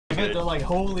it, they're like,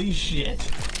 holy shit.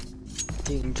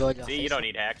 Do you enjoy your See, you don't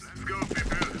need hacks.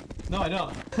 No, I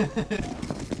don't.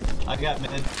 I got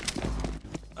mid.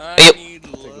 I need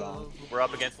love. We're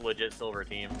up against a legit silver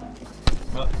team.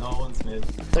 Oh, no one's mid.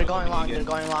 They're going long, they're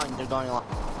going long, they're going long.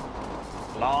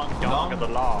 Long dong of the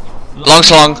law. Long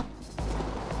slong.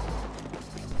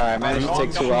 Alright, managed to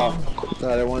take two off. The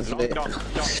other one's a bit.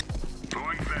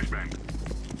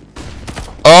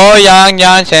 Oh, Yang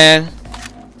Johnson.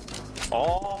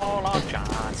 Oh, Long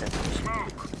Johnson.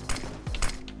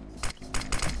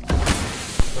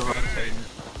 They're rotating.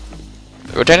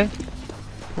 Rotating?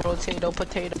 Rotato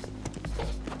potato.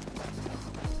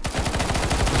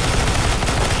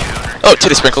 Oh,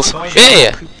 titty sprinkles.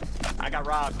 Yeah. I got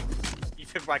robbed. You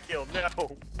took my kill.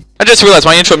 No. I just realized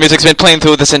my intro music's been playing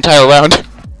through this entire round.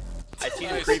 I seen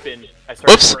him creeping. I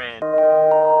started Whoops. ran.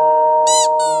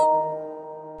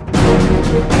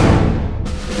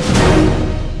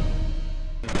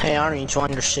 Hey Arnie, you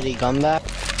want your shitty gun back?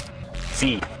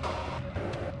 See.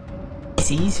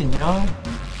 Si, senor.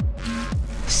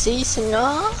 Si,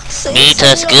 senor. Si,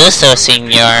 Muchas senor. gusto,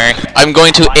 senor. I'm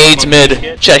going to AIDS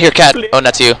mid. Chat here, cat. Oh,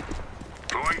 that's you.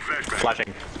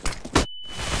 Flashing.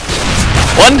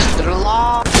 One. They're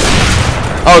long.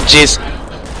 Oh, jeez.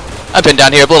 I've been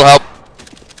down here. A little help.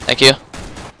 Thank you.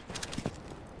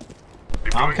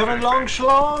 I'm coming long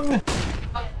schlong.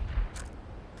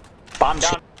 Bomb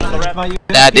down on the rep. My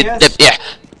Yeah.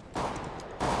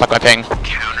 Fuck my ping.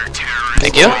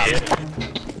 Thank you.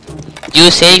 You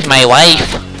saved my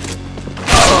wife.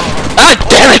 Ah,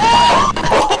 damn it!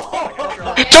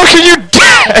 Joker, you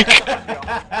dick!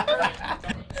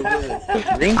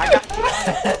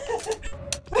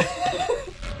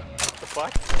 The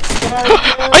fuck?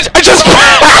 I just.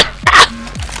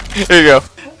 There you go.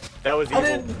 That was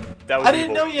evil. That was I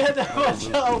didn't evil. know you had that much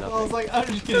help. I was like, I'm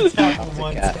just gonna tap him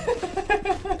once.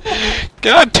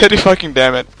 God, titty fucking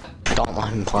damn it. Don't let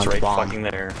him It's punch right bomb. fucking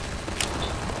there.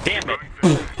 Damn it!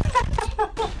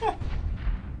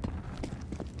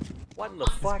 What in the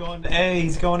He's fuck? going A,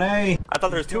 he's going A. I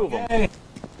thought there was two of them. A.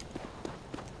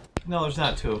 No, there's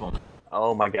not two of them.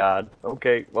 Oh my god.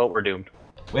 Okay, well, we're doomed.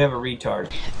 We have a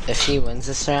retard. If he wins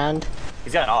this round,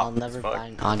 He's got an I'll off. never Fuck.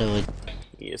 find auto.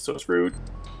 He is so screwed.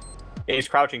 And he's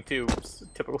crouching too.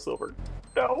 Typical silver.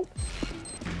 No.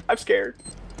 I'm scared.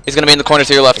 He's gonna be in the corner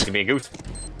to your He's left. gonna be a goose.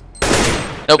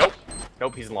 Nope.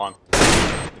 Nope, he's long.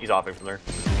 He's offing from there.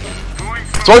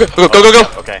 Sword, go, go, go, go.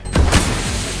 Okay.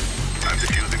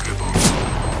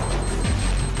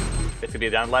 It's gonna be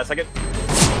down the last second.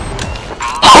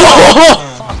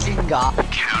 Fucking god.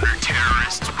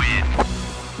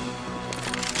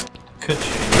 Could you?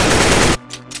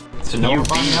 So no one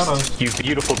bombing out on. You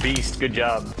beautiful beast. Good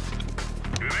job.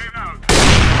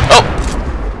 Oh!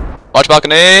 Watch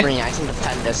balcony. Green, I can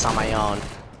defend this on my own.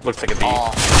 Looks like a beast.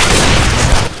 Oh,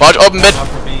 Watch open mid. Not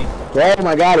for me. Oh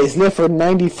my god, he's lit for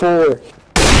 94.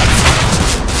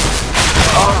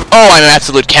 Oh, I'm an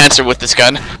absolute cancer with this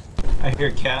gun. I hear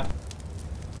cat.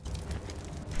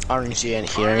 Orange, you didn't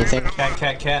hear anything? Cat,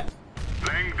 cat, cat.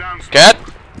 Cat?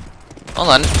 Hold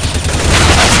on.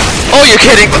 Oh, you're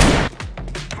kidding!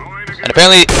 And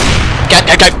apparently... Cat,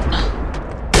 cat, cat!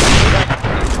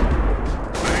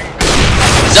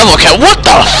 Double cat, what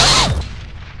the f-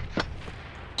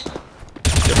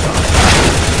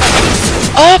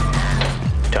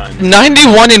 Done.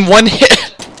 91 in one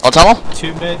hit! All tunnel?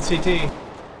 2 mid CT.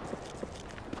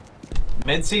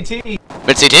 Mid CT.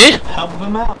 Mid CT? Help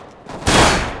him out.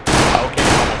 Okay,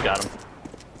 almost got him.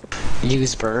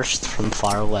 Use burst from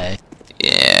far away.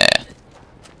 Yeah.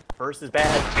 First is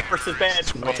bad. First is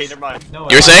bad. Okay, never mind. No,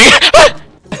 You're saying?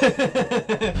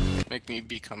 Make me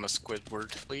become a Squidward,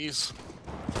 please.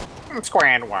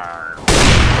 Squidward.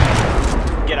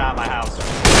 Get out of my house.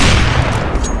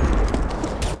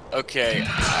 Okay,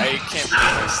 I can't believe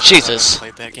I still Jesus.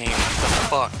 haven't played that game. What the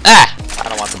fuck? Ah! I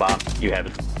don't want the bomb. You have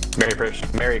it.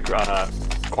 Merry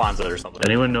Kwanzaa or something.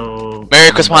 Anyone know?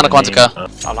 Merry Christmas,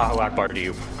 Kwanzaa. Allahu Akbar to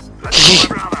you.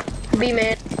 B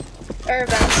mid. Or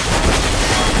bounce.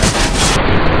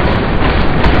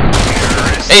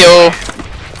 Heyo!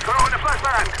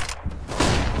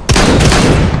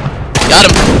 Got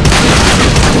him!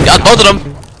 Got both of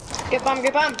them! Get bomb,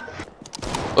 get bomb.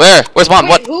 Where? Where's mom?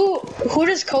 Wait, What? who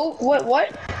does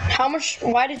what? How much,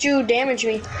 why did you damage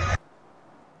me?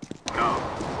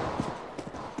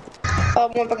 Oh,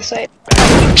 one back side.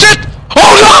 Shit!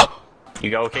 Oh no! You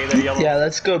go okay there, Yellow? Yeah,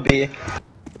 let's go B.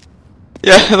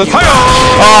 Yeah, let's.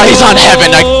 Oh, he's on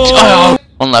heaven. Oh.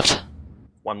 One left.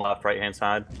 One left, right hand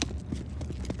side.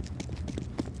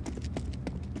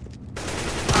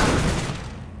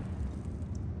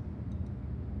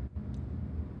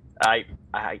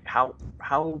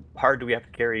 How hard do we have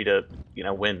to carry to, you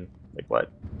know, win? Like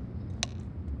what?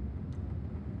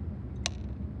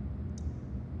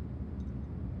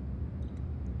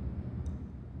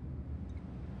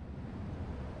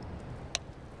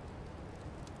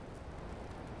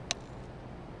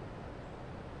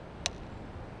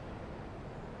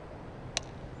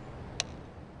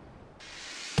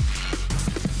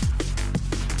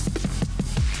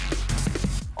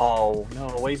 Oh no,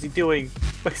 what is he doing?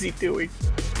 What is he doing?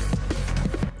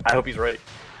 I hope he's right.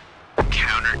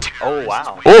 Oh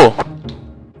wow. Oh,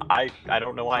 I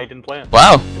don't know why I didn't plan.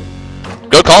 wow.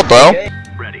 Good call, bro.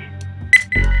 Ready.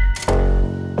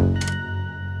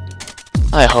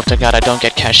 I hope to God I don't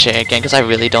get cachet again, because I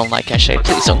really don't like cachet.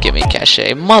 Please don't give me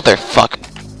cachet. Motherfucker.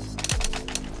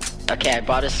 Okay, I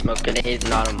bought a smoke grenade,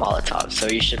 not a Molotov, so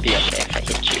you should be okay if I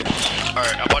hit you.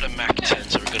 Alright, I bought a Mac 10,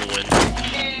 so we're gonna win.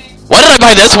 Why did I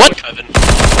buy this? What? Evan.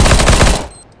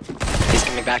 He's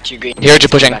coming back to you, Green. Here, you're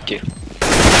pushing. Back to you.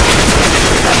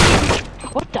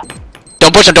 What the?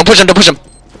 Don't push him, don't push him, don't push him.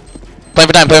 Play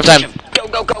for time, play for time. Go,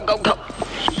 go, go, go, go!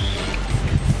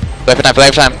 Play for time, play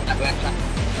for time.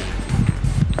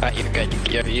 Alright, you're good.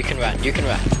 You can run, you can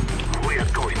run.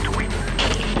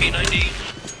 P90.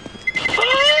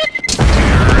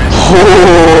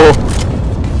 Oh.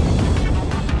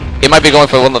 He might be going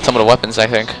for some of the weapons, I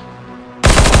think.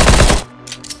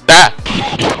 Ah!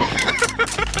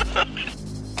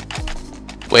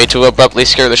 Way too abruptly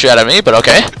scare the shit out of me, but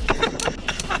okay.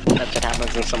 That's what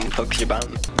happens when someone pokes your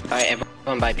bum. Alright,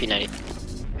 everyone buy P90.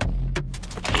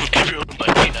 Everyone buy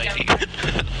P90.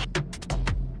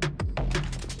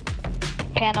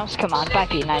 Panos, come on, buy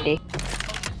P90.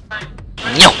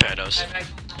 No! Panos.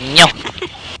 No!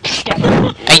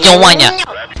 I don't want ya!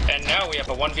 And now we have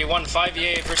a 1v1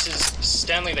 5EA versus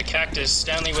Stanley the Cactus.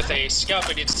 Stanley with a scout,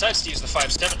 but he decides to use the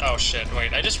 5-step. Oh shit,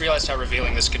 wait, I just realized how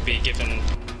revealing this could be given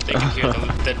they can hear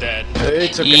the dead.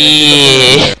 It's okay.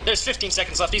 Yeah. There's 15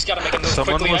 seconds left, he's gotta make a move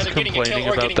Someone quickly, was either getting a kill complaining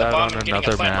or about getting the that bomb on and getting a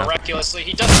another plant map. miraculously.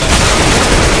 He does that.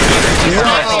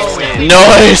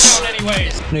 Nice!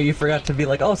 Anyways. No, you forgot to be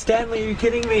like, oh, Stanley, are you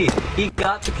kidding me? He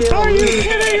got the kill. Are you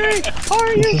kidding me?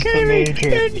 Are you kidding me?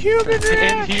 Inhuman.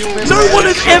 No one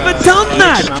has ever done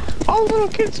that! All little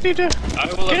kids need to I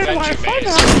will avenge you,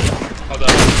 Maze. Hold on.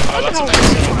 Oh, that's a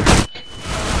nice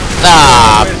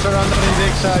Ah!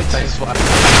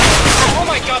 Oh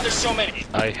my god, there's so many!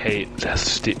 I hate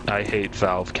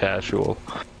Valve Casual.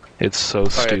 It's so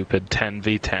stupid.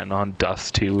 10v10 on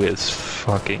Dust 2 is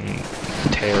fucking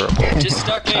terrible. Just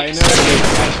stuck me.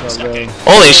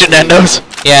 Holy shit, Nando's!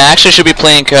 Yeah, I actually should be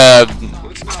playing,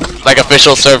 like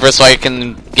official server so I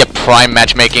can get prime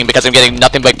matchmaking because I'm getting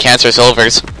nothing but cancer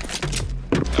silvers.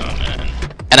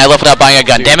 And I left without buying a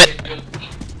gun, damn it!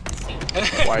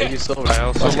 Why are you so... I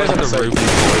also like the Ruby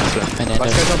poison.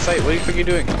 Last guy's on site, what do you think you're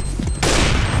doing?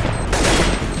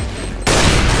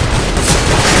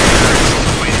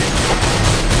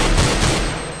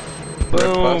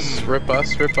 Rip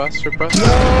us. No!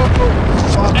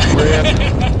 Fuck, rip.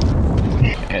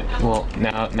 Well,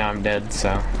 now I'm dead,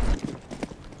 so.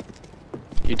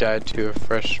 You died to a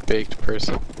fresh-baked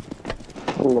person.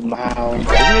 Wow. Isn't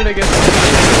it against...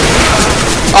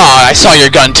 Oh, I saw your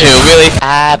gun too, really?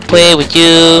 I play with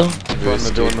you.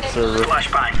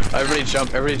 Everybody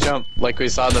jump, like we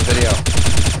saw in the video.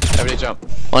 Everybody jump.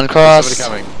 One cross.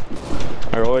 Somebody coming.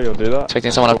 Alright, you'll do that.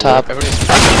 Expecting someone up top. Damn Everybody's...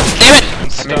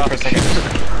 it!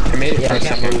 I made it for a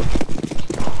second.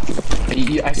 I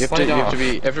You have to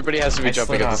be, everybody has to be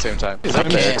jumping at the same time.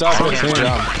 Okay.